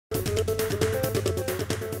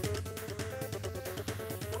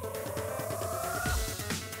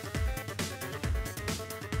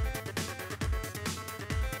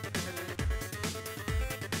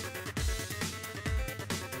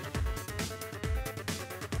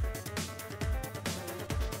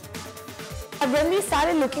When we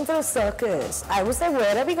started looking for a circus, I was like,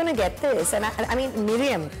 where are we going to get this? And I mean,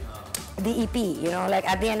 Miriam, the EP, you know, like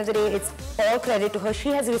at the end of the day, it's all credit to her. She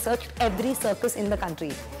has researched every circus in the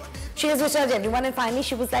country. She has researched everyone, and finally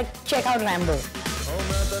she was like, check out Rambo.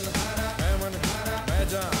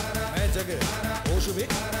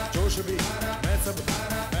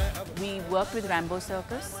 We worked with Rambo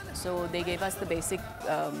Circus, so they gave us the basic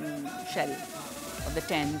shell of the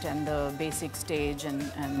tent and the basic stage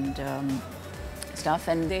and stuff,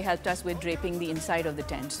 and they helped us with draping the inside of the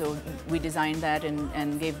tent. So we designed that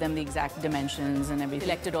and gave them the exact dimensions and everything.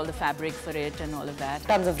 Selected all the fabric for it and all of that.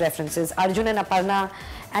 Tons of references, Arjun and Aparna,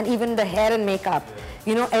 and even the hair and makeup.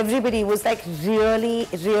 You know, everybody was like really,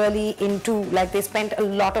 really into, like they spent a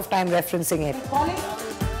lot of time referencing it.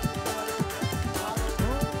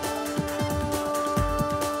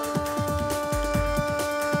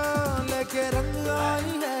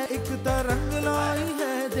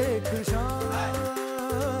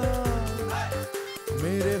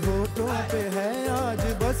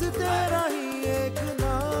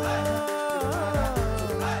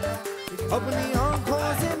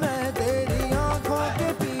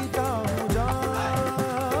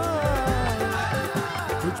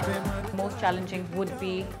 Most challenging would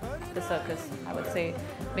be the circus, I would say,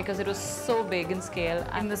 because it was so big in scale,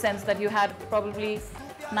 in the sense that you had probably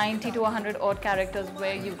 90 to 100 odd characters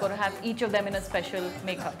where you've got to have each of them in a special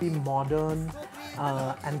makeup. Be modern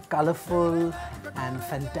and colorful and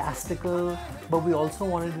fantastical, but we also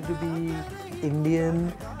wanted it to be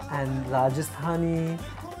Indian and Rajasthani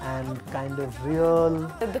and kind of real.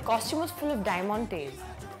 The costume was full of diamantes,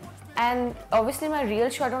 and obviously my real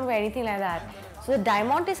shot don't wear anything like that. So the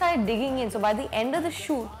diamante started digging in. So by the end of the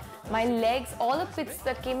shoot, my legs, all the bits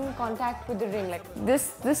that came in contact with the ring, like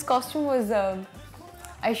this costume was.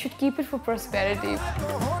 I should keep it for prosperity.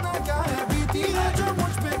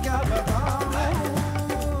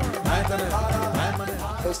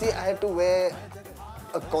 Firstly, I had to wear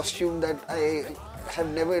a costume that I have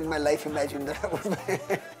never in my life imagined that I would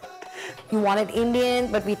wear. You want it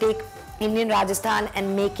Indian, but we take Indian Rajasthan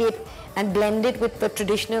and make it and blend it with the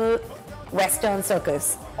traditional Western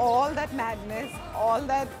circus. All that madness, all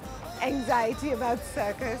that anxiety about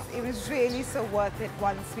circus, it was really so worth it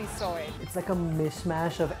once we saw it. It's like a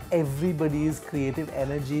mishmash of everybody's creative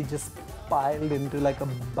energy just piled into like a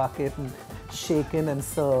bucket and shaken and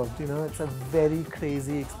served, you know. It's a very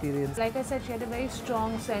crazy experience. Like I said, she had a very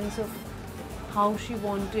strong sense of how she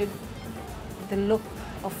wanted the look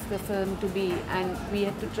of the film to be, and we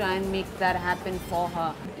had to try and make that happen for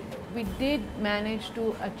her. We did manage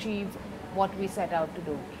to achieve what we set out to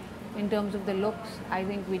do. In terms of the looks, I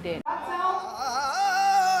think we did.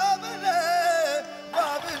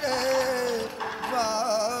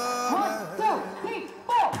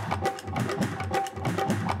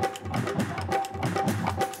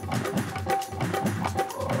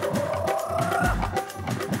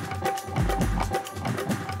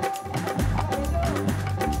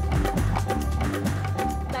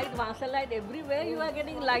 Light everywhere, you are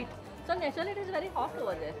getting light. So naturally it is very hot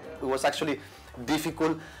over there. It was actually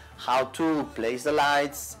difficult how to place the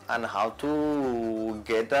lights and how to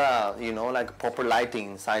get you know, like proper lighting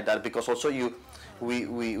inside that, because also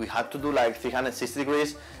we had to do like 360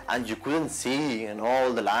 degrees and you couldn't see, you know,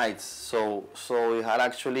 all the lights. So you had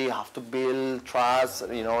actually have to build trust,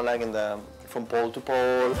 you know, like in the from pole to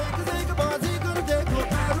pole.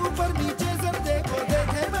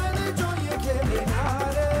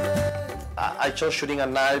 I chose shooting at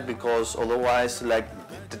night because otherwise, like,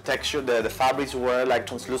 the texture, the fabrics were like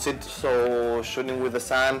translucent, so shooting with the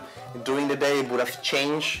sun during the day would have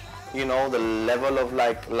changed, you know, the level of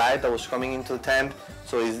like light that was coming into the tent,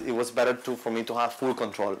 so it was better for me to have full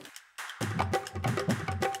control.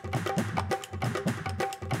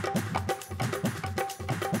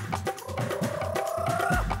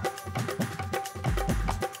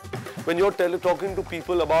 When you're talking to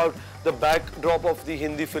people about the backdrop of the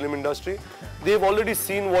Hindi film industry, they've already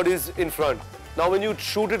seen what is in front. Now when you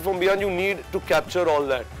shoot it from behind, you need to capture all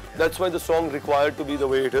that. That's why the song required to be the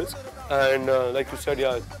way it is. And like you said,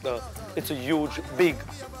 yeah, it's a huge, big,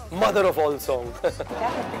 mother of all songs. This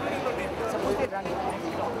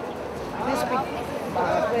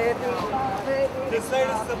side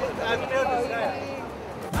is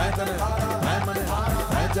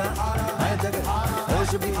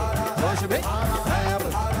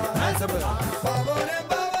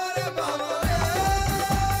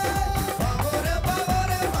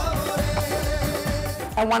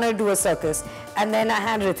I wanted to do a circus, and then I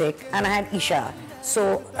had Ritesh and I had Isha.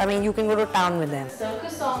 So, I mean, you can go to town with them.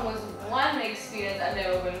 Circus song was one experience I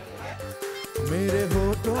never will forget. मेरे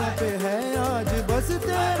होठों पे है आज बस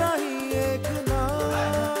तेरा ही एक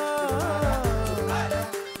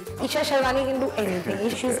Sidhwani can do anything.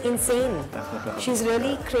 She's insane. She's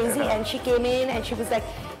really crazy, and she came in and she was like,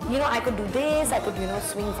 you know, I could do this, I could, you know,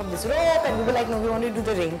 swing from this rope, and we were like, no, we want to do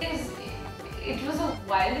the ring. It was the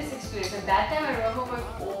wildest experience. At that time, I remember going,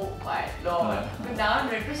 oh my lord. But now in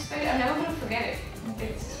retrospect, I'm never going to forget it.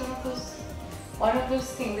 It's just one of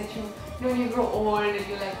those things that you know, when you grow old and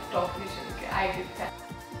you like talk to each other. Okay, I did that.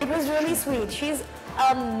 It was really sweet. She's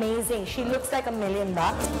amazing. She looks like $1 million.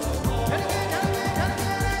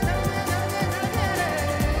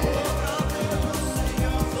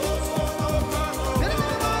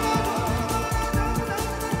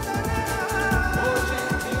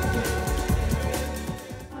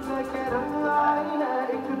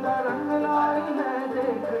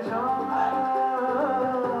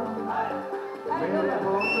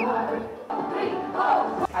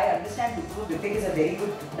 I understand Ritesh is a very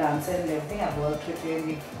good dancer and everything. I've worked with him,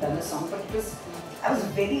 we've done a song, but I was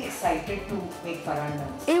very excited to make Farhan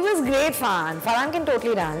dance. It was great fun. Farhan can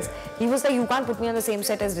totally dance. He was like, you can't put me on the same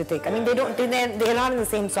set as Ritesh. I mean, they're not in the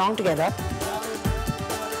same song together.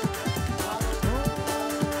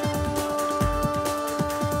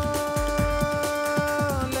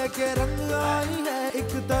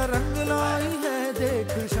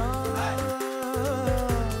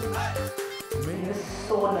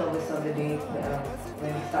 So nervous on the day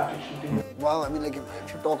when we started shooting. Wow, I mean, like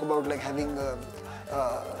if you talk about like having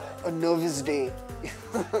a nervous day,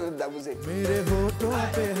 that was it.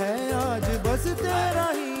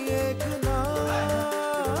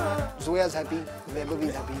 Zoya's happy,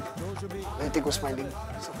 Baawre's happy, Ritesh was smiling,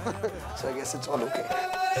 so I guess it's all okay.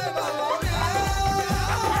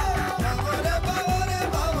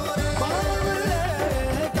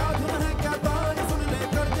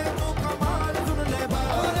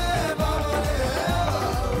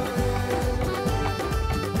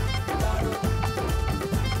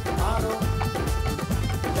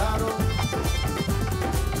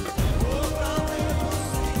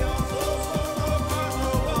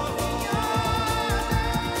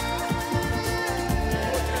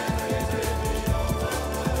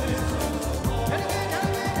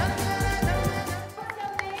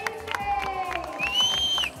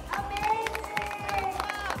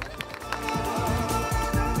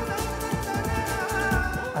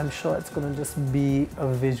 I'm sure it's going to just be a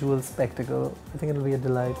visual spectacle. I think it'll be a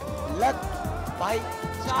delight. Luck by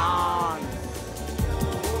chance.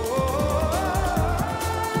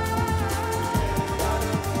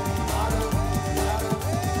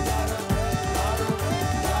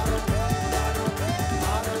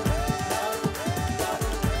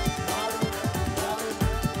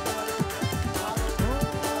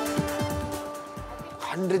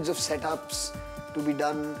 Hundreds of setups to be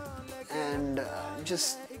done, and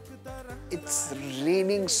just it's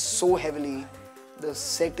raining so heavily. The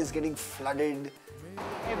set is getting flooded.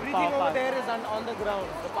 Everything over there is on the ground.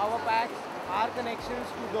 The power packs, our connections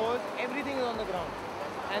to those, everything is on the ground.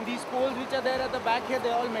 And these poles which are there at the back here,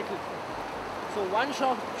 they're all metal. So one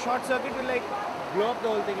short circuit will like blow up the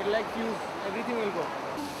whole thing. It'll like fuse. Everything will go.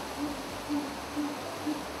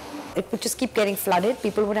 It would just keep getting flooded.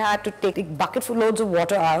 People would have to take bucketful loads of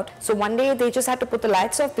water out. So one day they just had to put the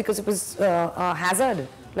lights off because it was a hazard.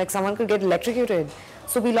 Like someone could get electrocuted.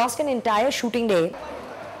 So we lost an entire shooting day.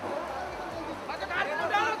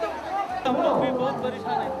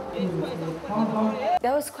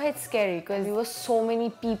 That was quite scary because there were so many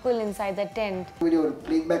people inside that tent. When you're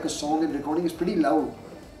playing back a song and recording, it's pretty loud.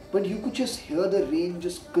 But you could just hear the rain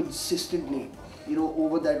just consistently, you know,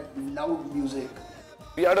 over that loud music.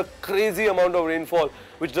 We had a crazy amount of rainfall,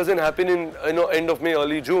 which doesn't happen in end of May,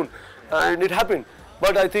 early June, and it happened.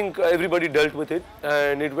 But I think everybody dealt with it,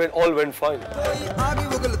 and it all went fine.